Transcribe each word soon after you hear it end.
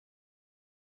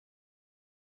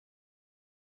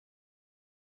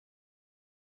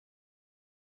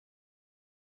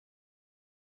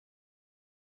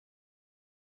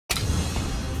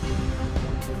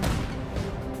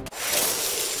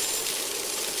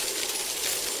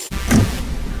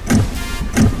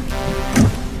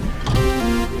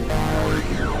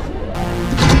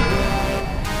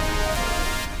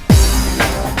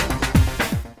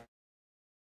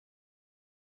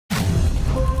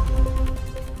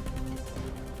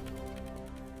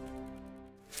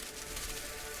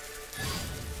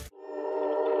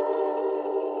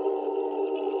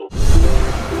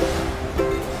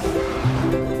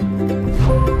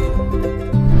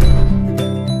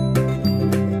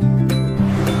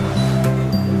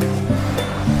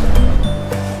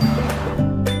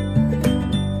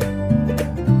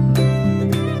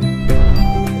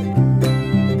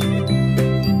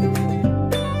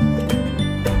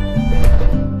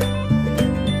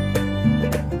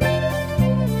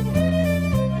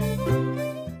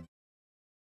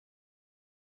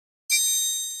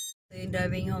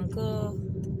driving home ko.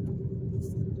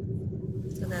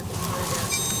 So that is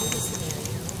for the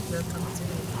scenario. Welcome to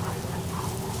Florida.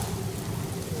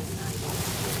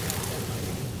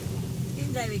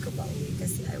 Yung driving ko pa uwi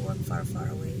kasi I work far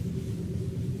away.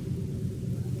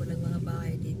 Walang mga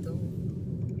bahay dito.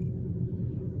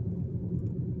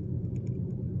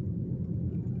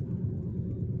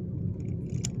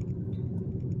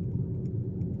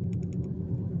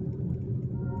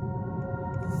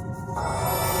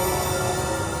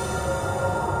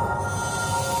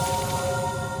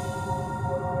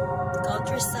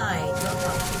 Countryside.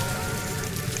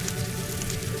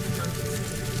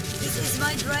 This is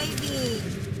my driving.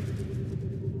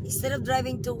 Instead of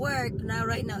driving to work,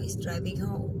 right now is driving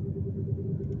home.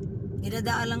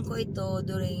 Dinadaalan ko ito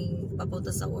during papunta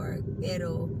sa work,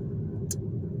 pero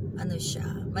ano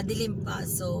siya, madilim pa.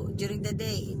 So during the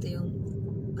day, ito yung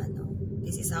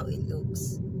this is how it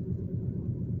looks.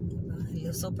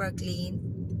 Diba? Super clean,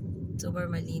 super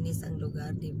malinis ang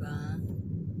lugar, diba?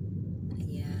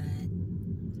 Ayan,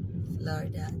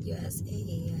 Florida, USA.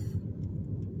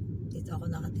 Dito ako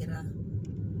nakatira.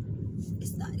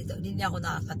 Dito, hindi ako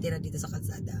nakakatira dito sa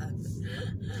kalsada.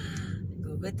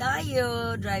 Gugo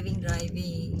tayo. Driving.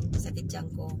 Sakit dyan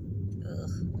ko.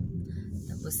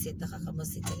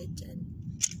 Nakakamusit ulit dyan.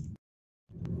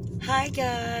 Hi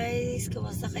guys!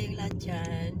 Kumusta kayong lahat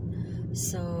dyan?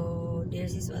 So,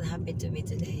 this is what happened to me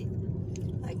today.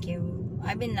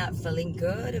 I've been not feeling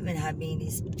good. I've been having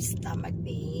this stomach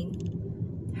pain.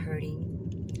 Hurting.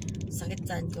 Sakit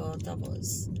dyan ko.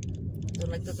 Tapos,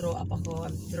 nagto-throw up ako.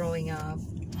 I'm throwing up.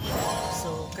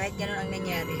 So, kahit ganun ang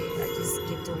nangyari, I just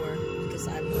get to work because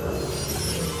I'm a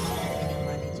cleaning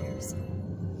manager. So,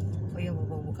 ako yung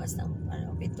bubukas ng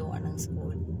pintuan ng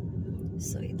school.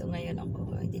 So, ito ngayon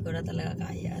ako. Hindi ko na talaga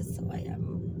kaya. So, I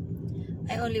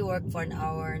only work for an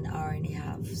hour and a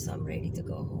half. So, I'm ready to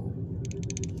go home.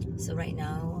 So, right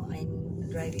now, I'm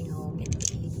driving home in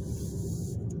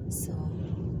 8. So,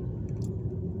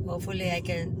 hopefully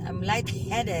I'm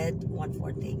lightheaded, one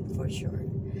thing for sure.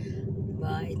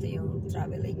 But ito yung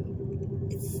traveling.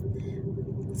 It's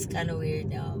kind of weird.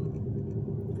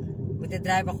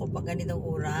 Magdadrive ako pag ganitong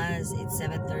oras. It's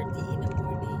 7:30 in the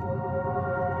morning.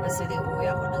 Kasi uwi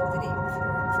ako ng 3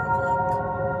 o'clock.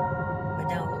 But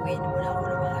now, uwi na muna ako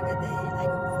ng maaga dahil I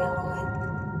don't feel good.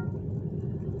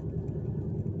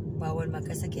 Bawal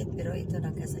magkasakit, pero ito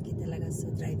nagkasakit talaga. So,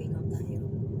 driving home tayo.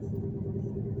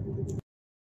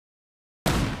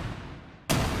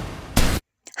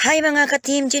 Hi mga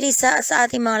ka-Team Junisa sa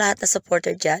ating mga lahat na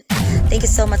supporter dyan. Thank you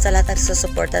so much sa lahat na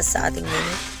susuporta sa ating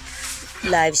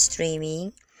live streaming.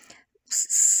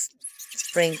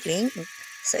 Sprinkling.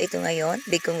 So ito ngayon,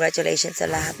 big congratulations sa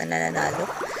lahat na nananalo.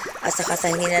 At saka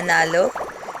sa hindi nanalo,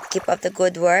 keep up the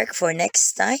good work for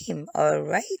next time.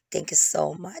 Alright, thank you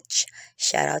so much.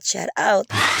 Shout out.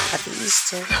 Happy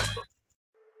Easter.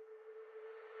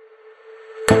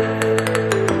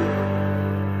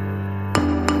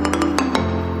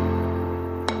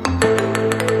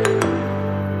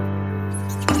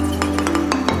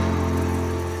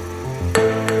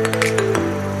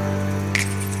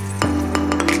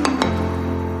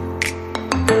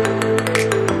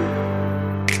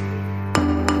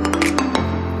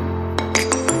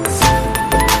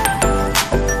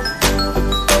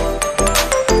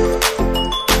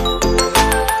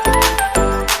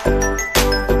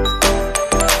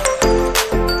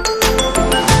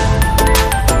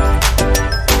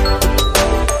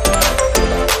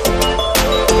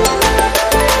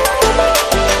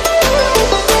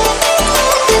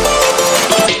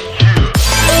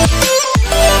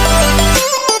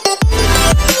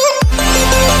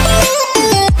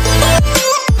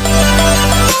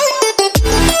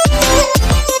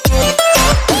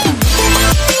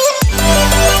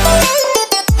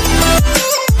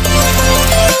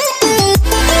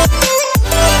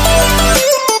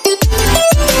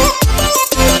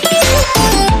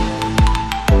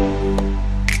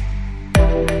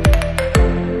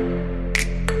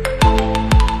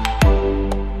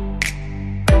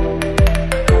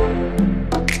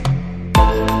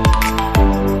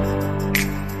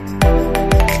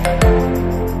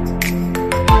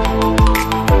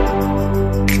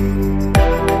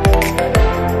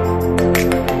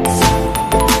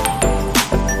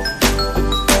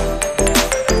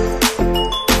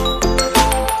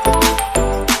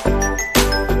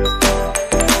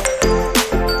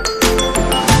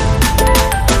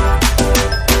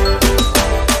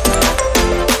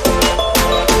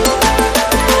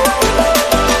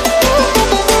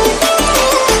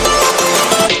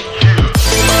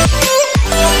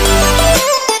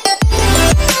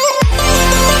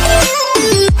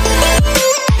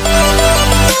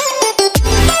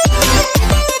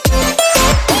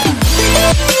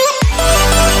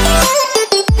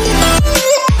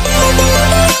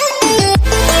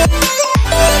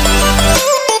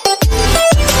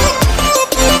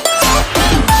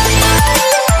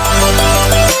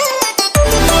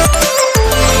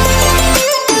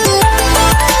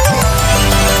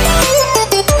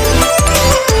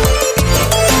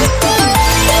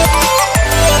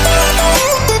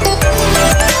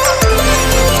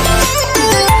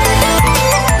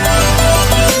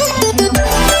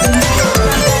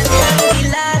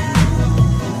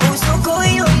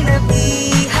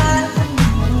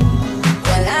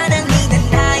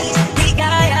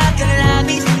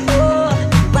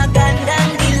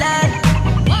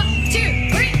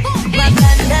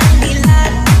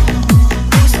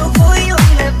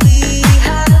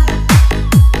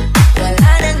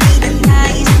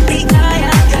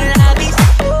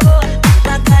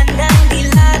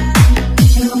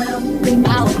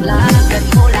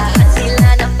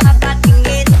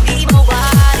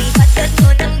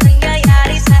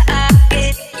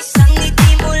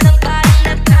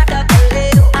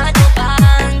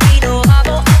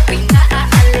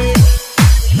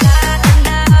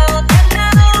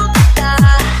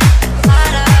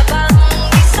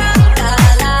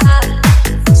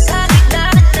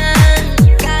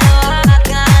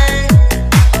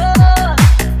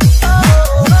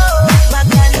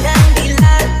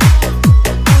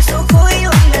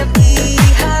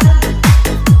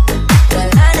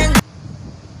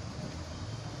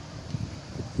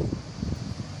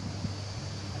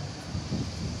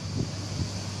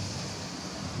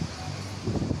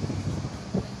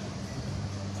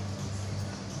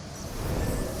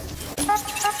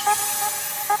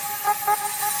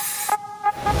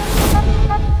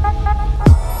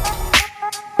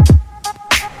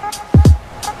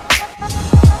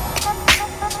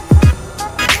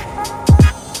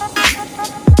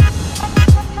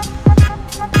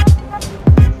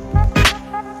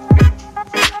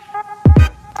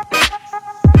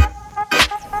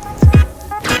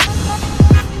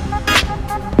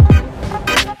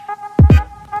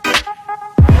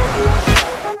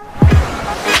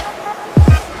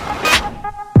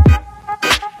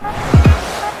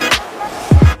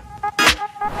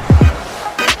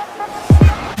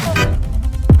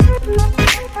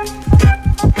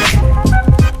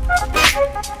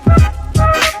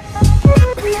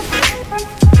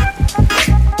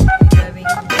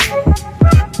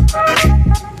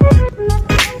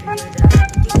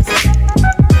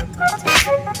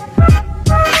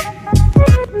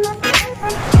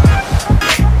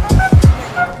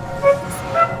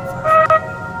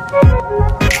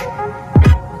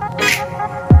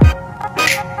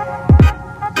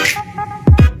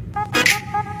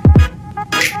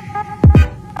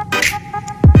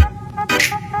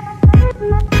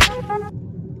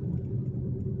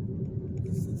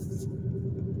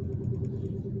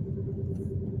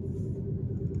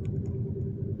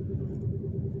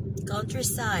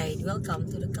 Countryside. Welcome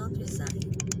to the countryside.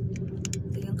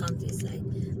 Ito yung countryside.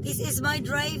 This is my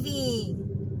driving.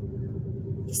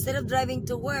 Instead of driving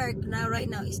to work, right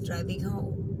now is driving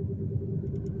home.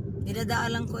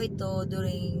 Dinadaalan ko ito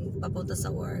during papunta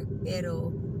sa work.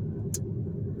 Pero,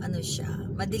 ano siya,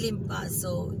 madilim pa.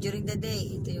 So, during the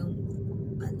day, ito yung,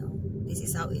 this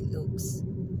is how it looks.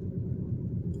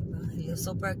 Diba?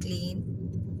 Super clean.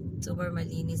 Super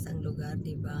malinis ang lugar,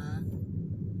 diba?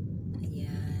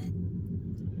 Ayan.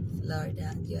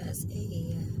 Florida, USA.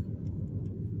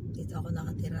 Dito ako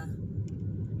nakatira.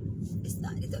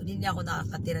 Dito, hindi ako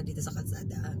nakakatira dito sa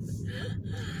kalsada.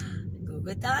 Go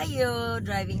tayo.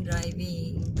 Driving.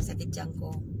 Sakit tiyan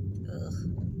ko. Ugh.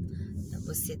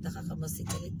 Nabusit, nakakamusit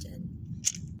ulit dyan.